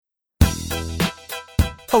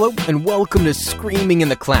Hello, and welcome to Screaming in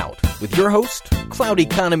the Cloud with your host, cloud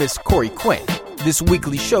economist Corey Quinn. This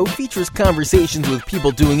weekly show features conversations with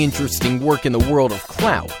people doing interesting work in the world of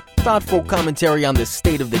cloud, thoughtful commentary on the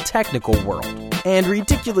state of the technical world, and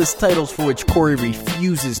ridiculous titles for which Corey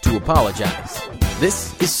refuses to apologize.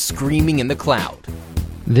 This is Screaming in the Cloud.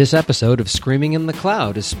 This episode of Screaming in the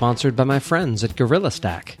Cloud is sponsored by my friends at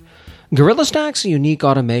GorillaStack. GorillaStack's a unique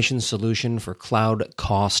automation solution for cloud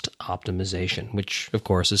cost optimization, which, of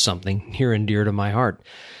course, is something near and dear to my heart.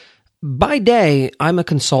 By day, I'm a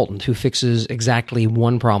consultant who fixes exactly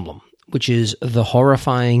one problem, which is the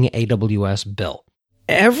horrifying AWS bill.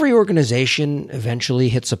 Every organization eventually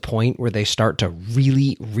hits a point where they start to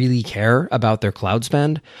really care about their cloud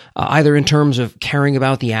spend, either in terms of caring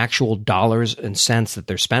about the actual dollars and cents that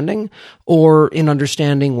they're spending, or in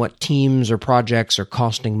understanding what teams or projects are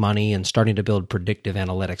costing money and starting to build predictive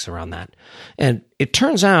analytics around that. And it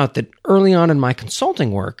turns out that early on in my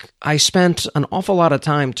consulting work, I spent an awful lot of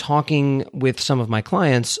time talking with some of my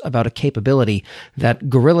clients about a capability that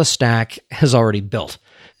GorillaStack has already built.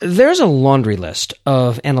 There's a laundry list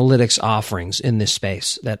of analytics offerings in this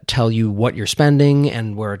space that tell you what you're spending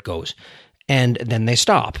and where it goes. And then they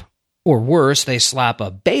stop. Or worse, they slap a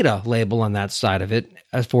beta label on that side of it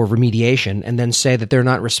for remediation and then say that they're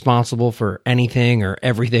not responsible for anything or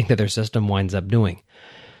everything that their system winds up doing.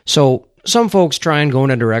 So some folks try and go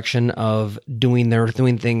in a direction of doing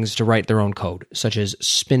things to write their own code, such as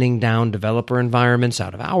spinning down developer environments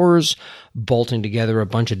out of hours, bolting together a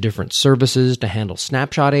bunch of different services to handle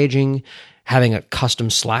snapshot aging, having a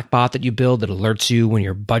custom Slack bot that you build that alerts you when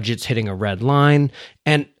your budget's hitting a red line.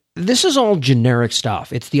 And this is all generic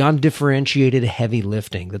stuff. It's the undifferentiated heavy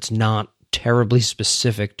lifting that's not terribly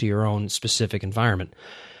specific to your own specific environment.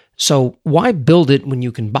 So why build it when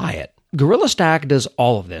you can buy it? GorillaStack does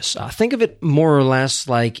all of this. Think of it more or less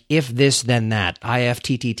like if this, then that,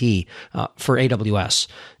 IFTTT for AWS.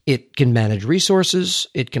 It can manage resources.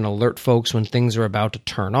 It can alert folks when things are about to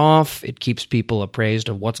turn off. It keeps people appraised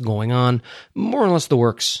of what's going on. More or less the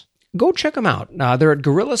works. Go check them out. They're at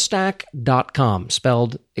gorillastack.com,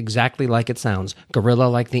 spelled exactly like it sounds. Gorilla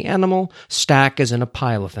like the animal, stack as in a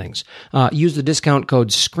pile of things. Use the discount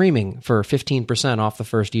code SCREAMING for 15% off the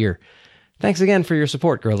first year. Thanks again for your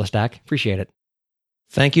support, GorillaStack. Appreciate it.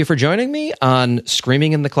 Thank you for joining me on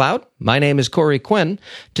Screaming in the Cloud. My name is Corey Quinn.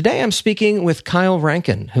 Today I'm speaking with Kyle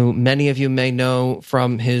Rankin, who many of you may know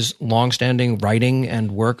from his longstanding writing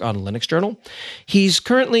and work on Linux Journal. He's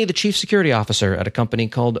currently the chief security officer at a company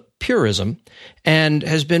called Purism and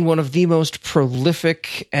has been one of the most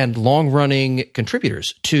prolific and long-running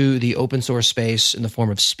contributors to the open source space in the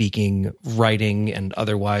form of speaking, writing, and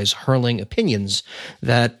otherwise hurling opinions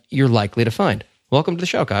that you're likely to find. Welcome to the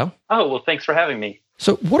show, Kyle. Oh, well, thanks for having me.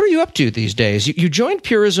 So what are you up to these days? You joined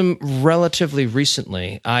Purism relatively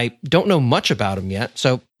recently. I don't know much about them yet.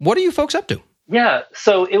 So what are you folks up to? Yeah,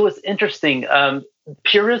 so it was interesting.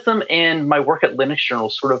 Purism and my work at Linux Journal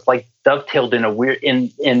sort of like dovetailed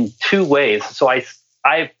in two ways. So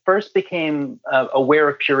I first became aware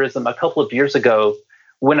of Purism a couple of years ago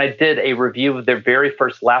when I did a review of their very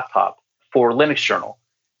first laptop for Linux Journal.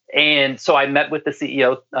 And so I met with the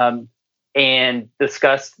CEO and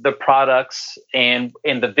discussed the products and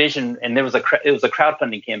the vision. And it was a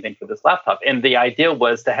crowdfunding campaign for this laptop. And the idea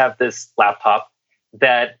was to have this laptop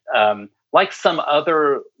that, like some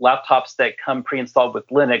other laptops that come pre-installed with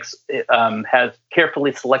Linux, has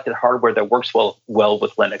carefully selected hardware that works well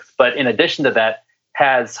with Linux. But in addition to that,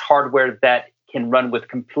 has hardware that can run with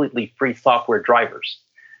completely free software drivers,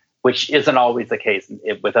 which isn't always the case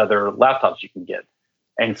with other laptops you can get.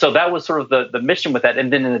 And so that was sort of the mission with that.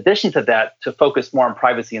 And then in addition to that, to focus more on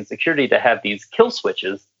privacy and security, to have these kill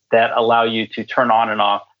switches that allow you to turn on and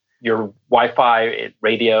off your Wi-Fi,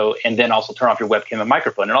 radio, and then also turn off your webcam and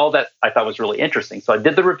microphone. And all that I thought was really interesting. So I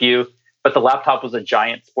did the review, but the laptop was a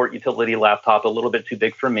giant sport utility laptop, a little bit too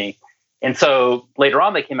big for me. And so later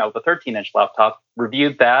on, they came out with a 13-inch laptop,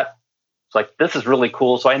 reviewed that. It's like, this is really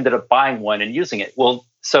cool. So I ended up buying one and using it. Well,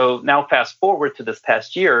 so now fast forward to this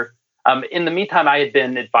past year. In the meantime, I had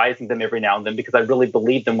been advising them every now and then because I really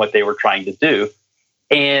believed in what they were trying to do.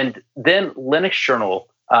 And then Linux Journal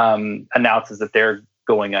announces that they're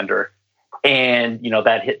going under. And,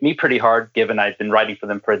 that hit me pretty hard, given I'd been writing for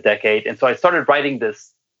them for a decade. And so I started writing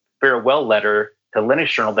this farewell letter to Linux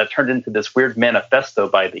Journal that turned into this weird manifesto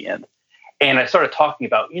by the end. And I started talking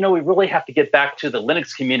about, we really have to get back to the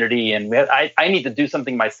Linux community. And I need to do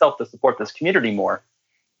something myself to support this community more.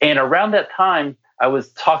 And around that time, I was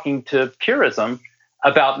talking to Purism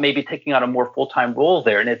about maybe taking on a more full-time role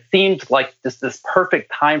there. And it seemed like just this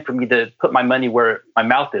perfect time for me to put my money where my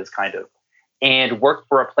mouth is, kind of, and work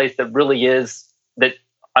for a place that really is, that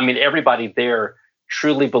I mean, everybody there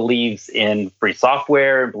truly believes in free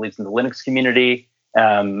software, believes in the Linux community,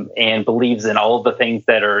 and believes in all of the things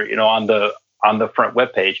that are, on the front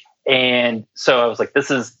webpage. And so I was like,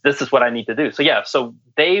 this is what I need to do. So yeah, so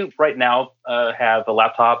they right now have a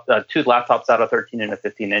laptop, two laptops out, a 13 and a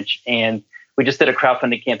 15 inch. And we just did a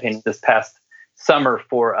crowdfunding campaign this past summer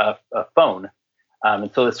for a phone.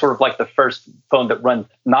 And so it's sort of like the first phone that runs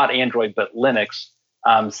not Android, but Linux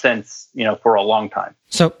since, for a long time.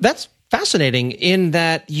 So that's fascinating in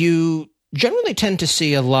that you generally tend to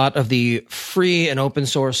see a lot of the free and open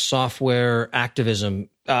source software activism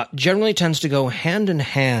generally tends to go hand in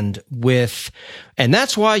hand with, and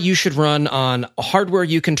that's why you should run on hardware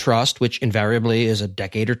you can trust, which invariably is a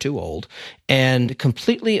decade or two old, and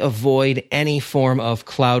completely avoid any form of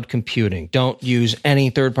cloud computing. Don't use any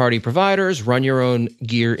third-party providers, run your own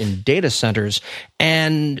gear in data centers,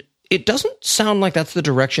 and it doesn't sound like that's the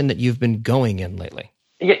direction that you've been going in lately.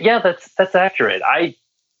 Yeah, that's accurate. I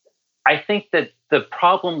think that the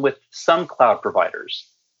problem with some cloud providers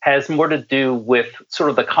has more to do with sort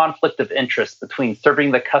of the conflict of interest between serving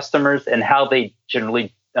the customers and how they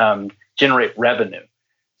generally generate revenue.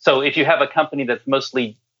 So if you have a company that's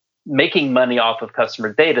mostly making money off of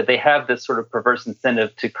customer data, they have this sort of perverse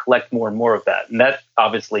incentive to collect more and more of that. And that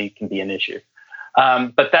obviously can be an issue.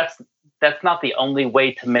 But that's not the only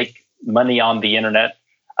way to make money on the internet.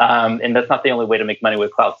 And that's not the only way to make money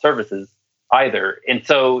with cloud services either. And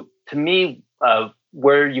so to me,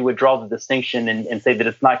 where you would draw the distinction and say that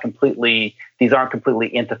these aren't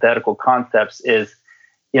completely antithetical concepts is,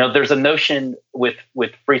 there's a notion with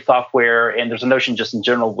free software, and there's a notion just in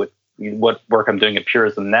general with what work I'm doing at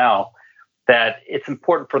Purism now, that it's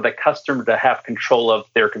important for the customer to have control of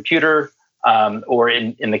their computer, or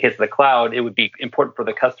in the case of the cloud, it would be important for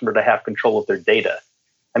the customer to have control of their data.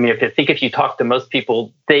 I mean, if you talk to most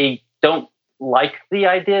people, they don't like the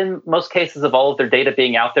idea in most cases of all of their data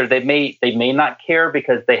being out there. They may not care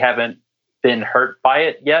because they haven't been hurt by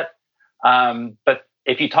it yet. But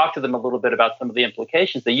if you talk to them a little bit about some of the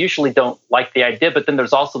implications, they usually don't like the idea. But then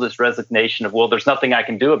there's also this resignation of, well, there's nothing I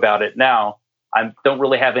can do about it now. I don't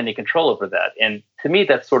really have any control over that. And to me,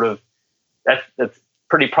 that's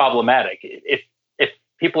pretty problematic. If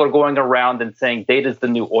people are going around and saying data is the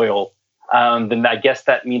new oil, then I guess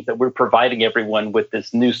that means that we're providing everyone with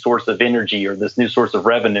this new source of energy or this new source of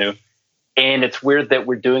revenue. And it's weird that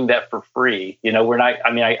we're doing that for free. We're not,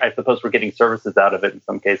 I suppose we're getting services out of it in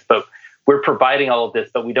some case, but we're providing all of this,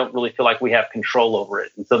 but we don't really feel like we have control over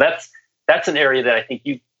it. And so that's an area that I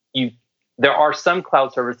think there are some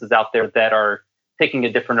cloud services out there that are taking a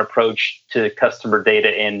different approach to customer data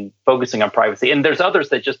and focusing on privacy. And there's others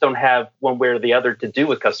that just don't have one way or the other to do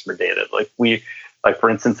with customer data. Like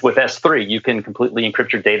for instance, with S3, you can completely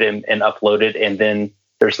encrypt your data and upload it, and then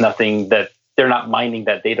there's nothing that they're not mining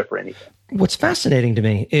that data for anything. What's fascinating to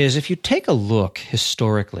me is if you take a look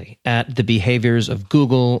historically at the behaviors of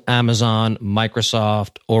Google, Amazon,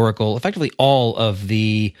 Microsoft, Oracle, effectively all of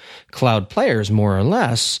the cloud players, more or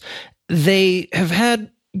less, they have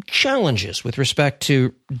had challenges with respect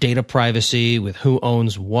to data privacy, with who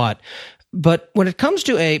owns what. But when it comes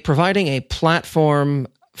to providing a platform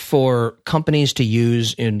for companies to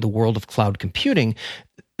use in the world of cloud computing,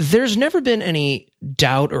 there's never been any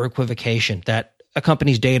doubt or equivocation that a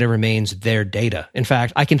company's data remains their data. In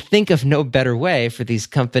fact, I can think of no better way for these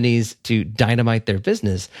companies to dynamite their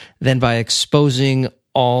business than by exposing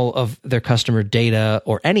all of their customer data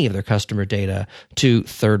or any of their customer data to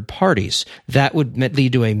third parties. That would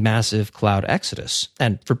lead to a massive cloud exodus.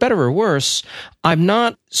 And for better or worse, I'm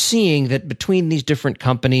not seeing that between these different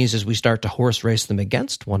companies, as we start to horse race them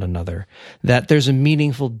against one another, that there's a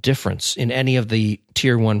meaningful difference in any of the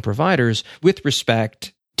tier one providers with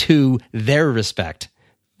respect to their respect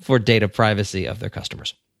for data privacy of their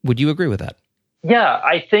customers. Would you agree with that? Yeah,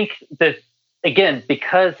 I think that, again,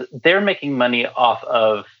 because they're making money off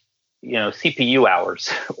of, CPU hours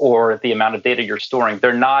or the amount of data you're storing,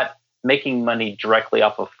 they're not making money directly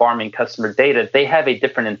off of farming customer data. They have a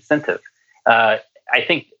different incentive. I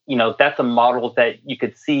think, that's a model that you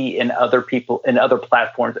could see in other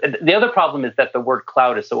platforms. The other problem is that the word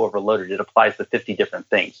cloud is so overloaded. It applies to 50 different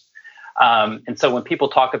things. And so when people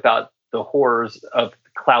talk about the horrors of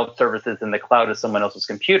cloud services and the cloud is someone else's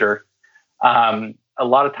computer, a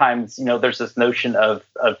lot of times, there's this notion of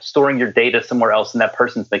storing your data somewhere else and that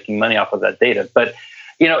person's making money off of that data. But,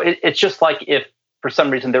 it's just like if for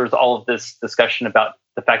some reason there was all of this discussion about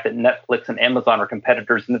the fact that Netflix and Amazon are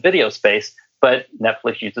competitors in the video space, but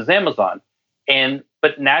Netflix uses Amazon.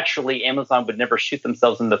 But naturally, Amazon would never shoot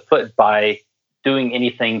themselves in the foot by doing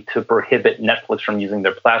anything to prohibit Netflix from using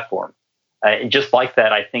their platform. And just like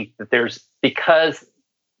that, I think that because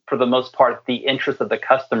for the most part, the interest of the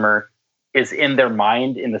customer is in their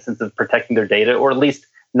mind in the sense of protecting their data, or at least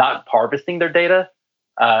not harvesting their data.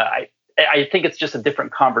 I think it's just a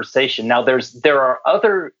different conversation. Now, there are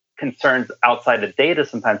other concerns outside of data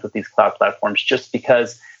sometimes with these cloud platforms, just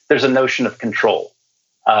because there's a notion of control,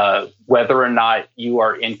 whether or not you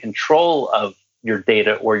are in control of your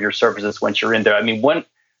data or your services once you're in there. I mean,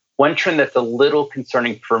 one trend that's a little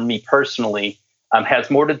concerning for me personally has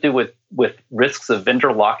more to do with risks of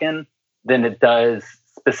vendor lock-in than it does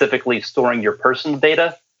specifically storing your personal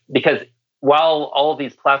data. Because while all of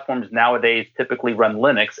these platforms nowadays typically run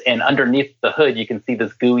Linux, and underneath the hood, you can see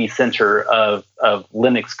this GUI center of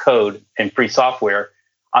Linux code and free software,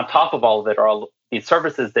 on top of all of it are all these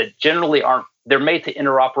services that generally they're made to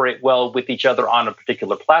interoperate well with each other on a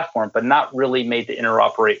particular platform, but not really made to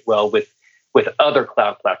interoperate well with other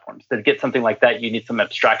cloud platforms. To get something like that, you need some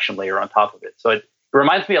abstraction layer on top of it. So it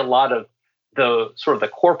reminds me a lot of the sort of the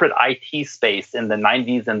corporate IT space in the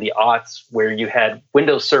 90s and the aughts, where you had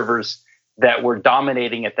Windows servers that were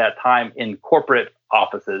dominating at that time in corporate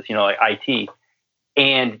offices, like IT.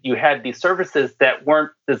 And you had these services that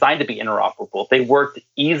weren't designed to be interoperable. They worked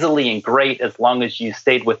easily and great as long as you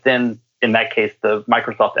stayed within, in that case, the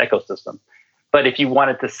Microsoft ecosystem. But if you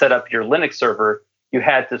wanted to set up your Linux server, you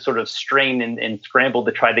had to sort of strain and scramble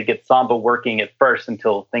to try to get Samba working at first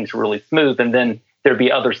until things were really smooth. And then there'd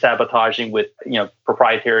be other sabotaging with,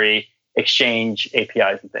 proprietary Exchange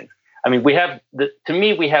APIs and things. I mean, we have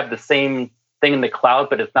the same thing in the cloud,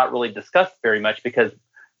 but it's not really discussed very much because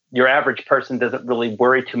your average person doesn't really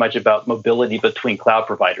worry too much about mobility between cloud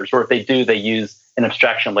providers, or if they do, they use an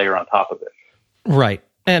abstraction layer on top of it. Right.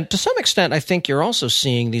 And to some extent, I think you're also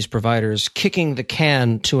seeing these providers kicking the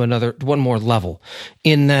can to one more level,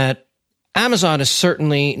 in that Amazon is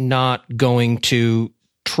certainly not going to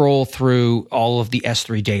troll through all of the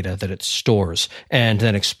S3 data that it stores and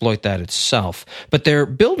then exploit that itself. But they're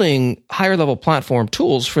building higher level platform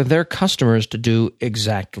tools for their customers to do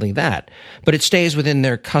exactly that. But it stays within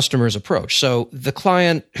their customer's approach. So the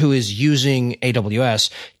client who is using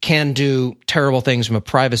AWS can do terrible things from a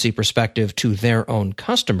privacy perspective to their own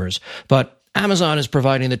customers. But Amazon is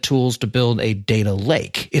providing the tools to build a data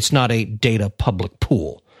lake. It's not a data public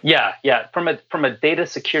pool. Yeah. From a data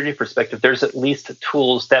security perspective, there's at least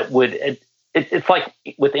tools that would. It's like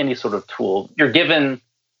with any sort of tool, you're given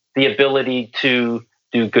the ability to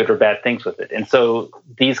do good or bad things with it. And so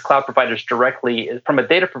these cloud providers directly, from a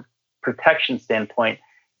data protection standpoint,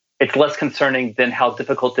 it's less concerning than how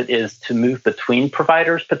difficult it is to move between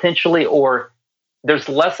providers potentially, or there's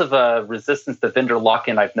less of a resistance to vendor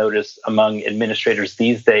lock-in, I've noticed, among administrators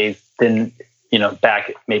these days than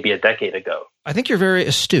back maybe a decade ago. I think you're very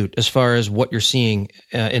astute as far as what you're seeing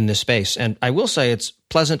in this space. And I will say it's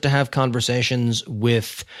pleasant to have conversations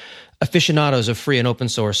with aficionados of free and open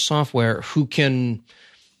source software who can,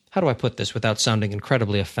 how do I put this without sounding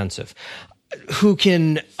incredibly offensive, who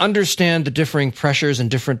can understand the differing pressures and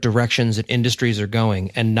different directions that industries are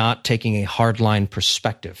going and not taking a hardline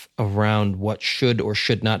perspective around what should or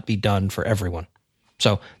should not be done for everyone.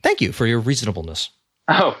 So thank you for your reasonableness.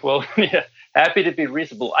 Oh, well, yeah. Happy to be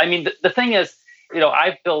reasonable. I mean, the thing is,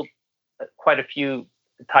 I've built quite a few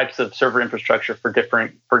types of server infrastructure for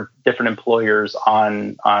different employers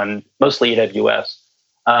on mostly AWS,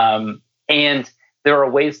 and there are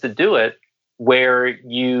ways to do it where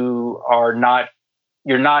you're not.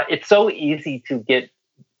 It's so easy to get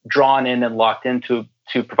drawn in and locked into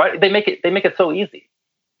provide. They make it so easy.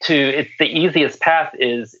 It's the easiest path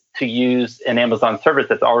is to use an Amazon service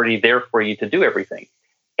that's already there for you to do everything.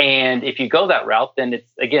 And if you go that route, then it's,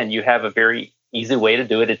 again, you have a very easy way to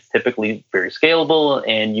do it. It's typically very scalable,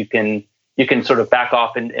 and you can sort of back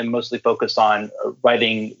off and mostly focus on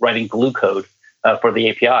writing glue code for the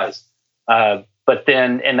APIs. But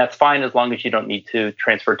then, and that's fine as long as you don't need to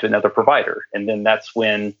transfer to another provider. And then that's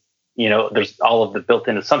when, there's all of the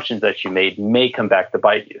built-in assumptions that you made may come back to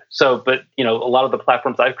bite you. So, but, a lot of the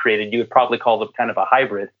platforms I've created, you would probably call them kind of a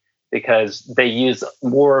hybrid, because they use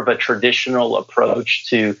more of a traditional approach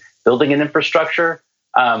to building an infrastructure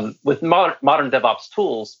with modern DevOps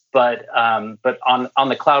tools, but on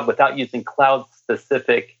the cloud without using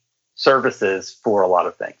cloud-specific services for a lot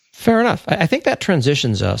of things. Fair enough. I think that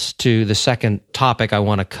transitions us to the second topic I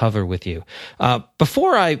want to cover with you.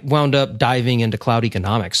 Before I wound up diving into cloud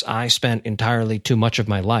economics, I spent entirely too much of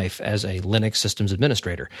my life as a Linux systems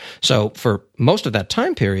administrator. So for most of that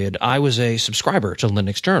time period, I was a subscriber to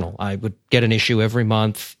Linux Journal. I would get an issue every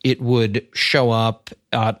month. It would show up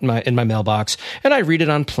in my mailbox, and I'd read it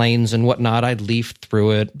on planes and whatnot. I'd leaf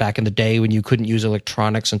through it back in the day when you couldn't use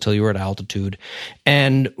electronics until you were at altitude.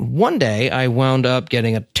 And one day I wound up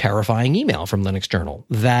getting a terrifying email from Linux Journal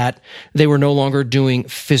that they were no longer doing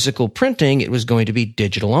physical printing. It was going to be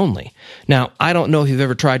digital only. Now, I don't know if you've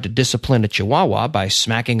ever tried to discipline a chihuahua by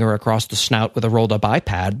smacking her across the snout with a rolled up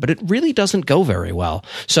iPad, but it really doesn't go very well.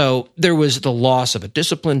 So there was the loss of a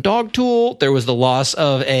disciplined dog tool. There was the loss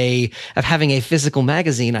of having a physical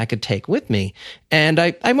magazine I could take with me. And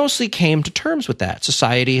I mostly came to terms with that.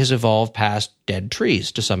 Society has evolved past dead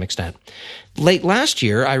trees to some extent. Late last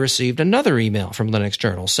year, I received another email from Linux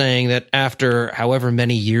Journal saying that after however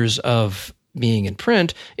many years of being in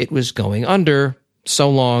print, it was going under. So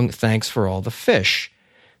long, thanks for all the fish.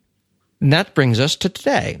 And that brings us to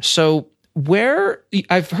today. So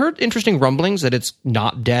I've heard interesting rumblings that it's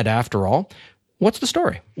not dead after all. What's the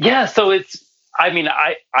story? Yeah, so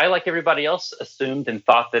I like everybody else assumed and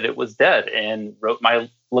thought that it was dead and wrote my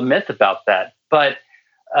lament about that. But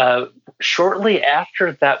shortly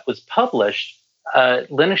after that was published,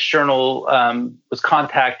 Linux Journal was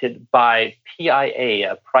contacted by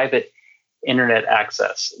PIA, Private Internet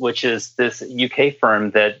Access, which is this UK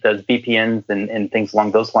firm that does VPNs and things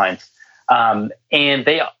along those lines. And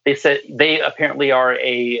they said they apparently are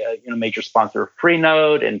a major sponsor of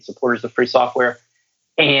Freenode and supporters of free software.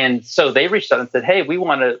 And so they reached out and said, "Hey, we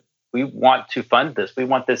want to fund this. We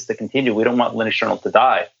want this to continue. We don't want Linux Journal to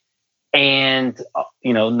die." And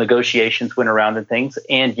negotiations went around and things.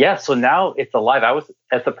 And so now it's alive. I was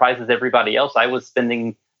as surprised as everybody else. I was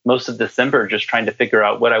spending most of December just trying to figure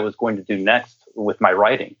out what I was going to do next with my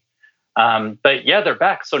writing. But they're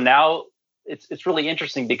back. So now it's really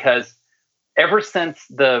interesting because ever since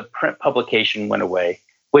the print publication went away,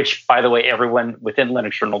 which, by the way, everyone within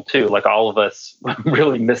Linux Journal too, like all of us,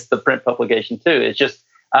 really missed the print publication too. It's just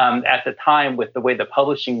at the time with the way the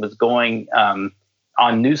publishing was going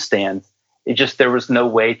on newsstands, there was no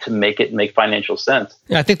way to make it make financial sense.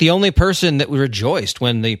 Yeah, I think the only person that rejoiced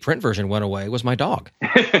when the print version went away was my dog.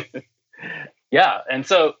 Yeah, and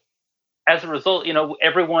so as a result,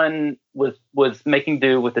 everyone was making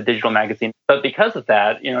do with the digital magazine. But because of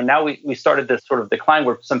that, now we started this sort of decline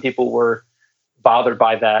where some people were bothered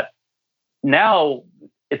by that. Now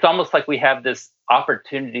it's almost like we have this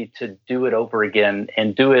opportunity to do it over again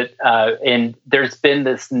and do it. And there's been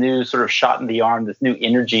this new sort of shot in the arm, this new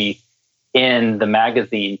energy in the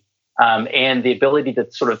magazine, and the ability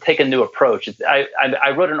to sort of take a new approach.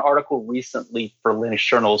 I wrote an article recently for Linux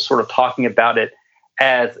Journal sort of talking about it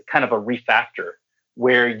as kind of a refactor,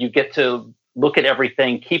 where you get to look at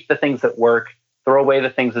everything, keep the things that work, throw away the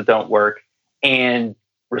things that don't work, and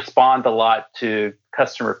respond a lot to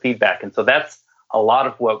customer feedback. And so that's a lot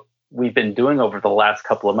of what we've been doing over the last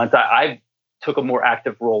couple of months. I took a more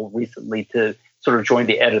active role recently to sort of join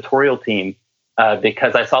the editorial team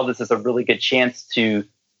because I saw this as a really good chance to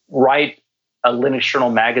write a Linux Journal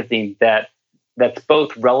magazine that's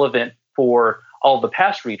both relevant for all the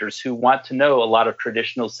past readers who want to know a lot of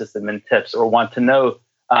traditional system and tips or want to know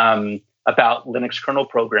about Linux kernel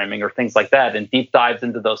programming or things like that and deep dives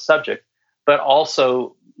into those subjects, but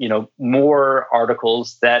also more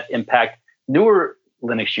articles that impact newer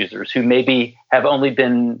Linux users who maybe have only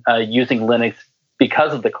been using Linux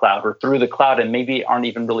because of the cloud or through the cloud and maybe aren't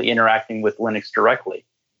even really interacting with Linux directly.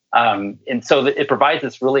 And so it provides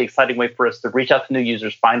this really exciting way for us to reach out to new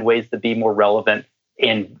users, find ways to be more relevant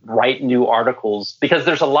and write new articles, because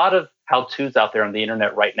there's a lot of how-tos out there on the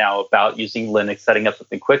internet right now about using Linux, setting up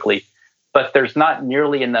something quickly, but there's not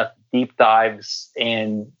nearly enough deep dives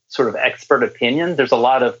and sort of expert opinion. There's a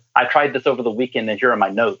lot of, I tried this over the weekend and here are my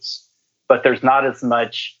notes, but there's not as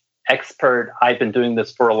much expert, I've been doing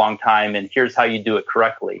this for a long time and here's how you do it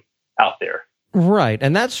correctly out there. Right.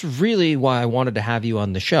 And that's really why I wanted to have you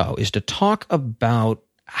on the show, is to talk about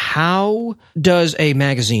how does a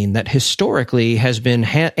magazine that historically has been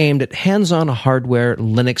aimed at hands-on hardware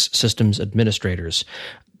Linux systems administrators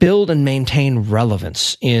build and maintain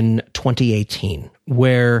relevance in 2018,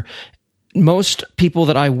 where most people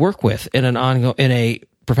that I work with in a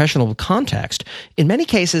professional context, in many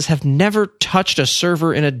cases, have never touched a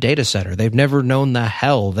server in a data center. They've never known the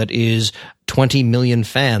hell that is 20 million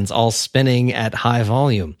fans all spinning at high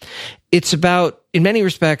volume. It's about, in many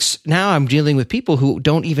respects, now I'm dealing with people who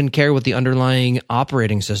don't even care what the underlying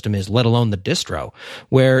operating system is, let alone the distro,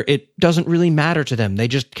 where it doesn't really matter to them. They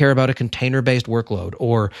just care about a container-based workload,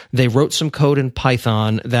 or they wrote some code in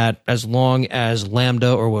Python that, as long as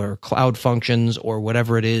Lambda or Cloud Functions or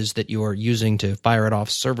whatever it is that you're using to fire it off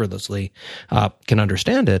serverlessly can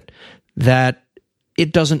understand it, that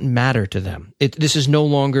it doesn't matter to them. This is no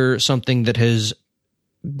longer something that has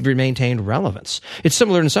maintained relevance. It's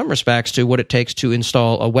similar in some respects to what it takes to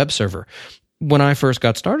install a web server. when I first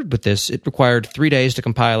got started with this, it required 3 days to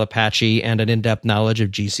compile Apache and an in-depth knowledge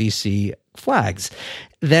of GCC flags.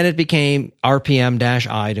 Then it became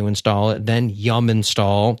RPM-I to install it, then yum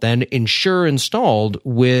install, then ensure installed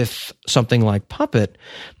with something like Puppet,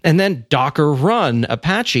 and then Docker run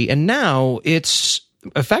Apache. And now it's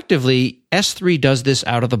effectively S3 does this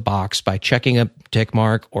out of the box by checking a tick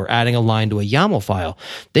mark or adding a line to a YAML file.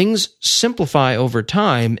 Things simplify over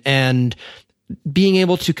time, and being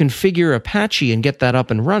able to configure Apache and get that up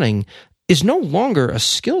and running is no longer a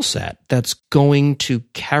skill set that's going to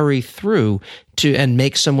carry through to and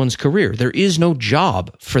make someone's career. There is no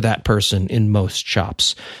job for that person in most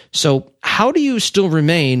shops. So how do you still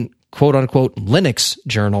remain quote unquote Linux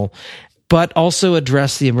journal, but also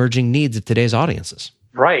address the emerging needs of today's audiences?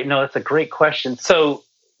 Right. No, that's a great question. So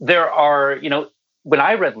there are, when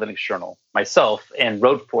I read Linux Journal myself and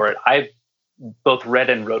wrote for it, I both read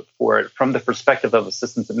and wrote for it from the perspective of a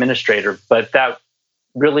systems administrator, but that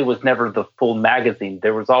really was never the full magazine.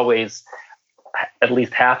 There was always at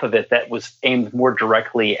least half of it that was aimed more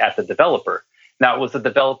directly at the developer. Now, it was a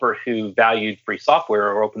developer who valued free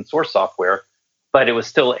software or open source software, but it was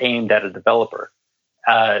still aimed at a developer.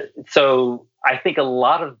 So I think a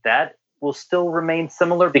lot of that will still remain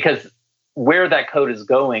similar, because where that code is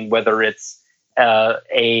going, whether it's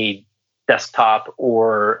a desktop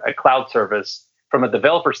or a cloud service, from a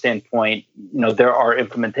developer standpoint, there are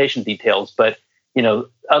implementation details, but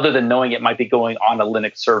other than knowing it might be going on a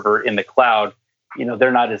Linux server in the cloud,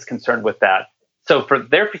 they're not as concerned with that. So for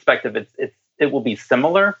their perspective, it will be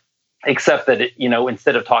similar, except that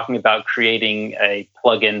instead of talking about creating a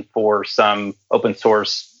plugin for some open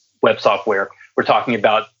source web software, we're talking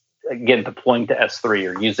about, again, deploying to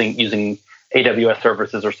S3 or using AWS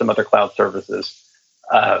services or some other cloud services.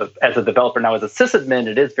 As a developer now, as a sysadmin,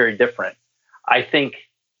 it is very different. I think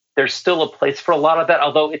there's still a place for a lot of that,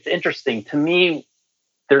 although it's interesting. To me,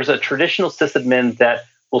 there's a traditional sysadmin that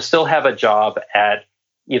will still have a job at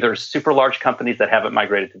either super large companies that haven't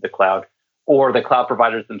migrated to the cloud, or the cloud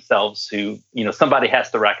providers themselves who, somebody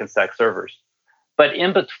has to rack and stack servers. But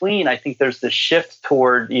in between, I think there's this shift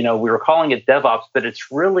toward, we were calling it DevOps, but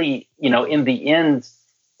it's really, in the end,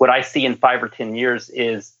 what I see in 5 or 10 years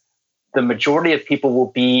is the majority of people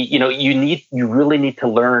will be, you really need to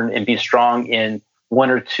learn and be strong in 1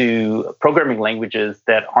 or 2 programming languages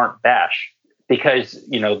that aren't Bash, because,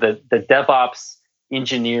 the DevOps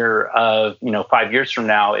engineer of, 5 years from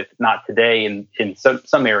now, if not today in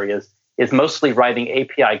some areas, is mostly writing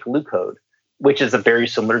API glue code, which is a very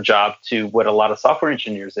similar job to what a lot of software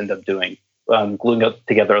engineers end up doing, gluing up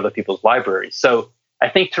together other people's libraries. So I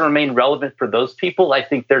think to remain relevant for those people, I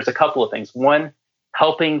think there's a couple of things. One,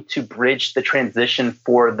 helping to bridge the transition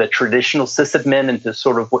for the traditional sysadmin into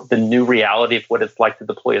sort of what the new reality of what it's like to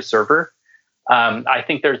deploy a server. I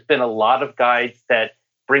think there's been a lot of guides that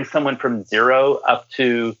bring someone from zero up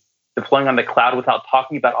to deploying on the cloud without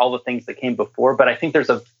talking about all the things that came before. But I think there's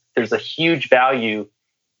a huge value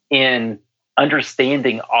in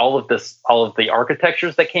understanding all of the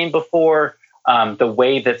architectures that came before, the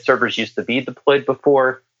way that servers used to be deployed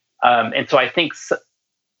before. And so I think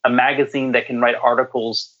a magazine that can write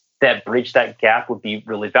articles that bridge that gap would be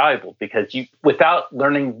really valuable, because without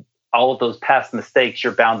learning all of those past mistakes,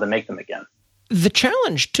 you're bound to make them again. The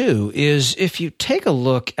challenge, too, is if you take a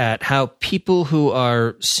look at how people who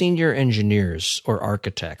are senior engineers or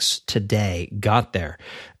architects today got there,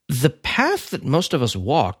 the path that most of us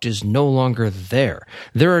walked is no longer there.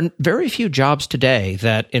 There are very few jobs today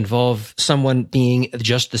that involve someone being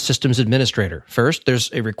just the systems administrator. First,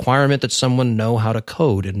 there's a requirement that someone know how to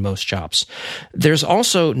code in most shops. There's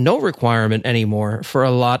also no requirement anymore for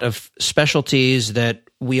a lot of specialties that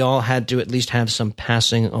we all had to at least have some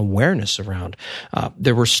passing awareness around.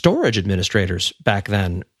 There were storage administrators back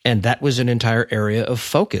then, and that was an entire area of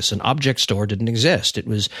focus. An object store didn't exist. It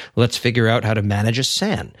was, let's figure out how to manage a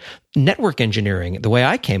SAN. Network engineering, the way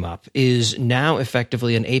I came up, is now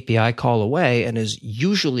effectively an API call away and is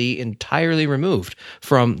usually entirely removed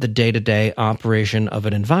from the day-to-day operation of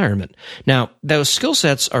an environment. Now, those skill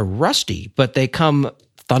sets are rusty, but they come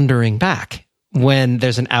thundering back when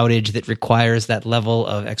there's an outage that requires that level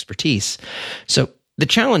of expertise. So the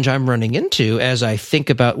challenge I'm running into as I think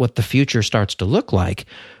about what the future starts to look like,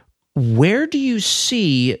 where do you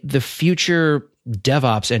see the future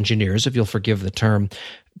DevOps engineers, if you'll forgive the term,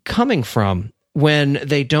 coming from when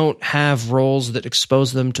they don't have roles that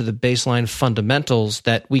expose them to the baseline fundamentals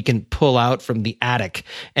that we can pull out from the attic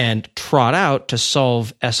and trot out to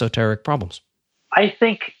solve esoteric problems? I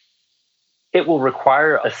think it will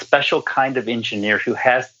require a special kind of engineer who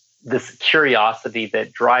has this curiosity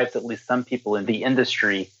that drives at least some people in the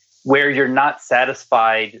industry, where you're not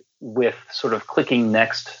satisfied with sort of clicking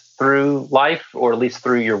next through life, or at least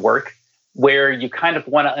through your work, where you kind of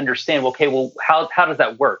want to understand, okay, well, how does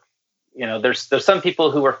that work? There's some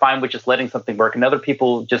people who are fine with just letting something work, and other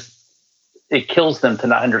people it kills them to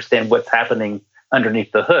not understand what's happening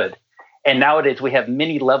underneath the hood. And nowadays we have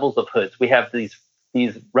many levels of hoods. We have these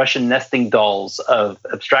Russian nesting dolls of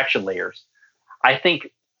abstraction layers. I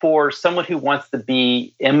think for someone who wants to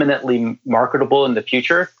be eminently marketable in the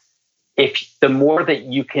future, if the more that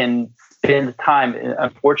you can spend time,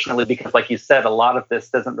 unfortunately, because like you said, a lot of this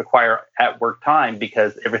doesn't require at work time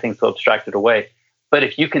because everything's so abstracted away. But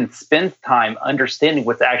if you can spend time understanding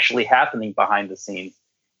what's actually happening behind the scenes,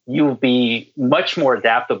 you will be much more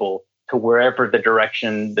adaptable to wherever the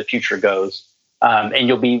direction the future goes. And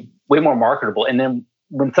you'll be way more marketable. And then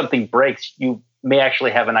when something breaks, you may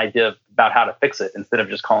actually have an idea about how to fix it instead of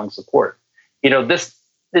just calling support.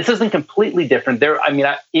 This isn't completely different.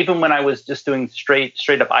 Even when I was just doing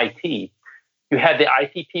straight up IT, you had the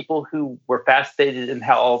IT people who were fascinated in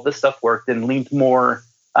how all this stuff worked and leaned more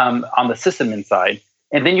on the sysadmin side.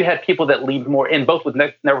 And then you had people that leaned more in, both with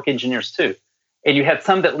network engineers too. And you had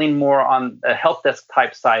some that leaned more on a help desk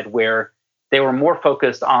type side, where they were more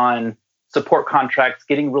focused on support contracts,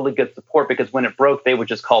 getting really good support, because when it broke, they would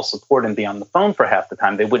just call support and be on the phone for half the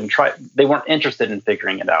time. They weren't interested in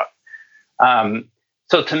figuring it out.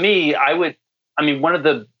 So to me, one of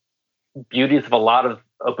the beauties of a lot of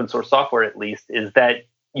open source software, at least, is that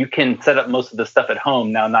you can set up most of the stuff at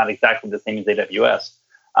home. Now, not exactly the same as AWS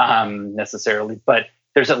necessarily, but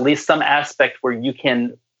there's at least some aspect where you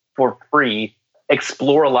can, for free,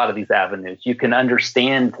 explore a lot of these avenues. You can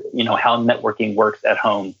understand, how networking works at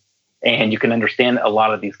home, and you can understand a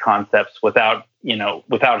lot of these concepts without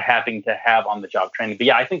having to have on-the-job training. But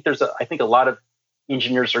yeah, I think a lot of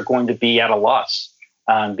engineers are going to be at a loss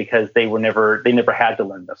because they never had to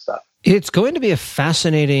learn this stuff. It's going to be a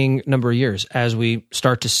fascinating number of years as we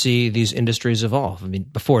start to see these industries evolve.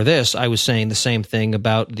 Before this, I was saying the same thing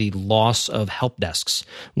about the loss of help desks.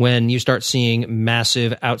 When you start seeing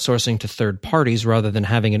massive outsourcing to third parties rather than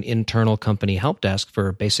having an internal company help desk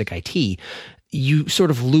for basic IT, you sort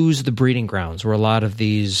of lose the breeding grounds where a lot of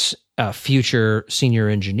these future senior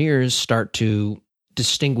engineers start to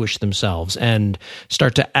distinguish themselves and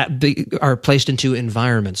are placed into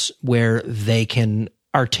environments where they can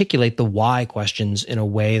articulate the why questions in a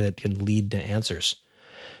way that can lead to answers.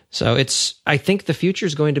 So I think the future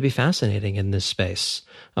is going to be fascinating in this space.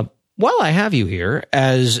 While I have you here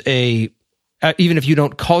as even if you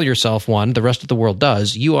don't call yourself one, the rest of the world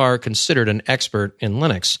does, you are considered an expert in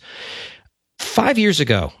Linux. 5 years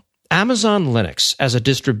ago, Amazon Linux as a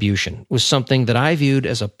distribution was something that I viewed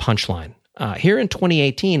as a punchline. Here in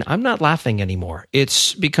 2018, I'm not laughing anymore.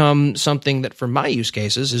 It's become something that for my use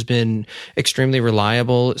cases has been extremely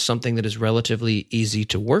reliable, something that is relatively easy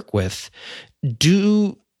to work with.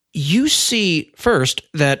 Do you see first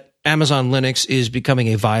that Amazon Linux is becoming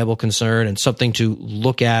a viable concern and something to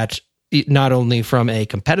look at not only from a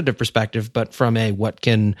competitive perspective, but from what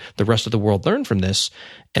can the rest of the world learn from this?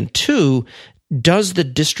 And two, does the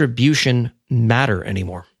distribution matter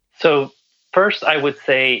anymore? So first, I would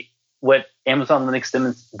say what Amazon Linux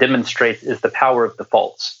demonstrates is the power of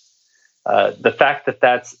defaults. The fact that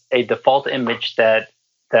that's a default image that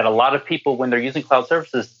a lot of people, when they're using cloud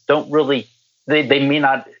services, don't really, they may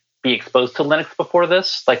not be exposed to Linux before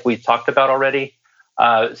this, like we talked about already.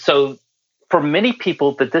 So for many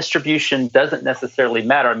people, the distribution doesn't necessarily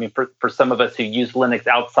matter. For some of us who use Linux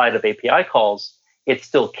outside of API calls, it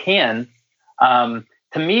still can. To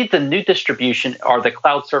me, the new distribution are the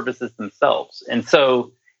cloud services themselves. And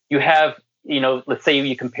so you have, let's say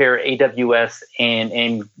you compare AWS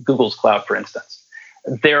and Google's cloud, for instance.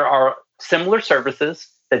 There are similar services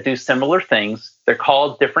that do similar things. They're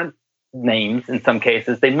called different names in some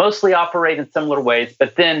cases. They mostly operate in similar ways,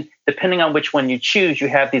 but then depending on which one you choose, you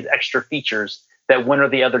have these extra features that one or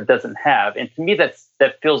the other doesn't have. And to me,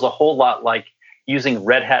 that feels a whole lot like using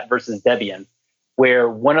Red Hat versus Debian, where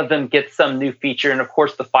one of them gets some new feature. And of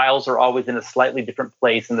course, the files are always in a slightly different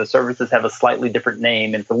place and the services have a slightly different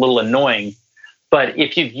name. And it's a little annoying. But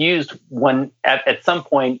if you've used one at some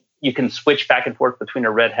point, you can switch back and forth between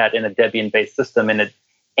a Red Hat and a Debian-based system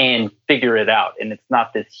and figure it out. And it's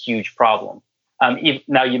not this huge problem.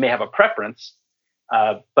 Now, you may have a preference,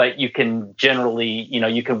 but you can generally,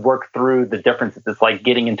 you can work through the differences. It's like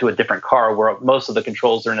getting into a different car where most of the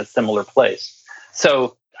controls are in a similar place.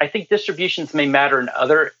 So I think distributions may matter in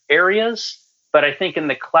other areas, but I think in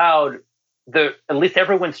the cloud, at least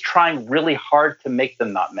everyone's trying really hard to make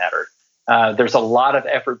them not matter. There's a lot of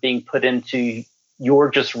effort being put into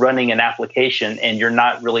you're just running an application and you're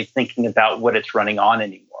not really thinking about what it's running on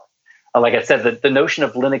anymore. like I said, the notion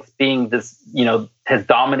of Linux being this, has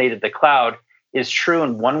dominated the cloud is true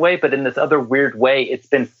in one way, but in this other weird way, it's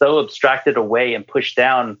been so abstracted away and pushed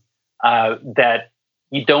down that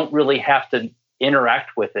you don't really have to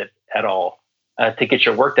interact with it at all to get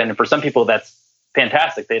your work done. And for some people, that's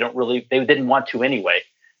fantastic. They didn't want to anyway.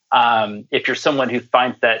 If you're someone who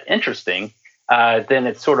finds that interesting, then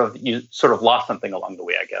it's you sort of lost something along the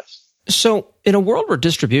way, I guess. So in a world where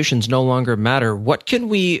distributions no longer matter, what can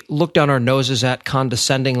we look down our noses at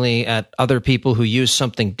condescendingly at other people who use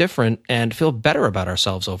something different and feel better about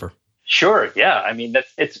ourselves over? Sure. Yeah. I mean,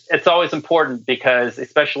 it's always important because,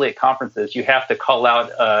 especially at conferences, you have to call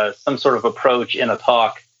out some sort of approach in a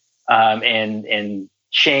talk and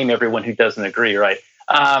shame everyone who doesn't agree, right?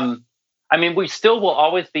 I mean, we still will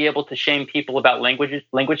always be able to shame people about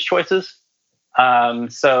language choices.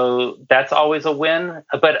 So that's always a win.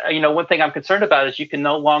 But, one thing I'm concerned about is you can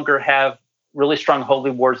no longer have really strong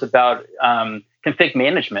holy wars about config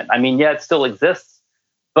management. I mean, yeah, it still exists,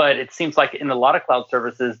 but it seems like in a lot of cloud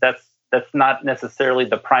services, that's not necessarily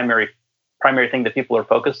the primary thing that people are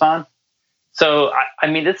focused on. So, I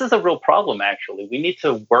mean, this is a real problem, actually. We need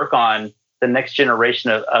to work on the next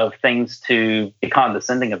generation of things to be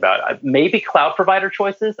condescending about. Maybe cloud provider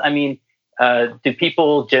choices. I mean, do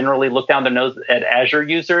people generally look down their nose at Azure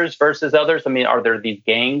users versus others? I mean, are there these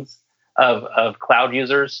gangs of cloud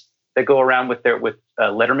users that go around with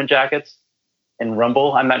Letterman jackets and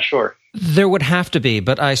Rumble? I'm not sure. There would have to be,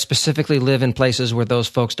 but I specifically live in places where those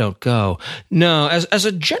folks don't go. No, as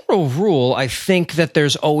a general rule, I think that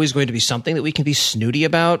there's always going to be something that we can be snooty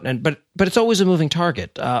about, but it's always a moving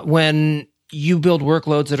target. When you build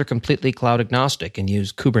workloads that are completely cloud agnostic and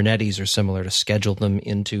use Kubernetes or similar to schedule them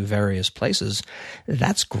into various places,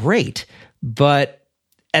 that's great. But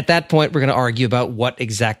at that point, we're going to argue about what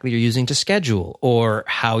exactly you're using to schedule or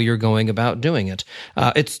how you're going about doing it.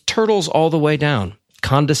 It's turtles all the way down.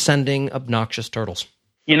 Condescending, obnoxious turtles.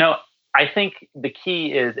 I think the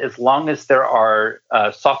key is as long as there are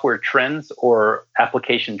software trends or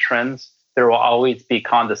application trends, there will always be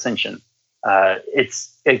condescension.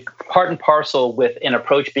 It's part and parcel with an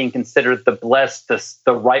approach being considered the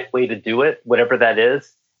right way to do it, whatever that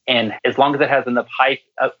is. And as long as it has enough hype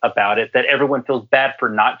about it that everyone feels bad for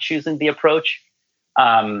not choosing the approach,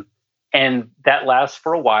 and that lasts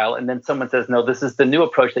for a while, and then someone says, no, this is the new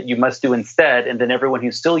approach that you must do instead. And then everyone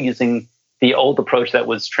who's still using the old approach that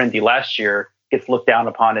was trendy last year gets looked down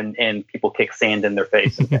upon and people kick sand in their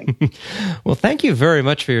face and things. Well, thank you very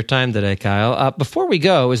much for your time today, Kyle. Before we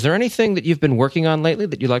go, is there anything that you've been working on lately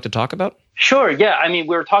that you'd like to talk about? Sure. Yeah. I mean,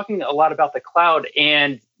 we were talking a lot about the cloud,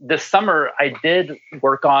 and this summer I did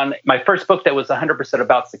work on my first book that was 100%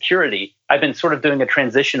 about security. I've been sort of doing a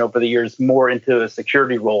transition over the years more into a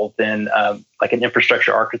security role than like an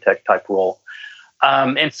infrastructure architect type role.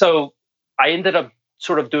 And so I ended up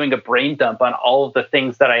sort of doing a brain dump on all of the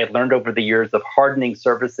things that I had learned over the years of hardening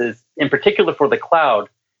services, in particular for the cloud,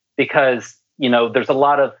 because, there's a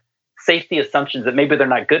lot of safety assumptions that maybe they're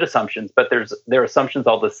not good assumptions, but they're assumptions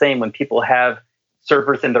all the same when people have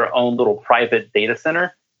servers in their own little private data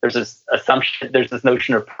center. There's this assumption, there's this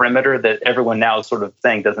notion of perimeter that everyone now is sort of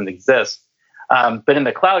saying doesn't exist. But in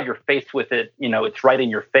the cloud, you're faced with it, it's right in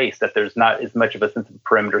your face that there's not as much of a sense of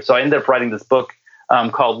perimeter. So I ended up writing this book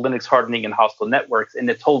called Linux Hardening in Hostile Networks. And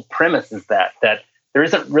its whole premise is that there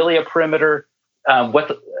isn't really a perimeter.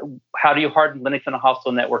 How do you harden Linux in a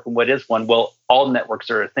hostile network, and what is one? Well, all networks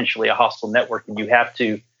are essentially a hostile network, and you have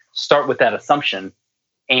to start with that assumption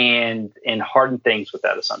and harden things with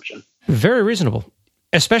that assumption. Very reasonable.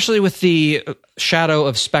 Especially with the shadow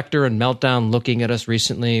of Spectre and Meltdown looking at us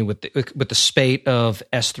recently, with the spate of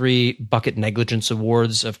S3 bucket negligence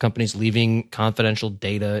awards of companies leaving confidential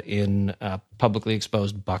data in publicly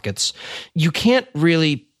exposed buckets, you can't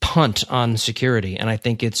really punt on security. And I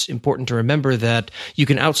think it's important to remember that you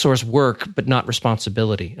can outsource work, but not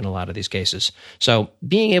responsibility in a lot of these cases. So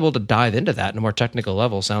being able to dive into that in a more technical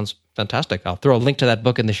level sounds fantastic. I'll throw a link to that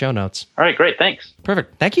book in the show notes. All right, great. Thanks.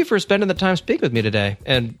 Perfect. Thank you for spending the time speaking with me today.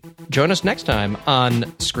 And join us next time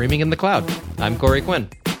on Screaming in the Cloud. I'm Corey Quinn.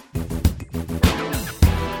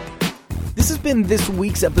 This has been this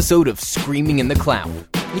week's episode of Screaming in the Cloud.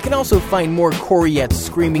 You can also find more Corey at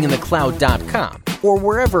screaminginthecloud.com or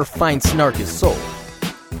wherever fine snark is sold.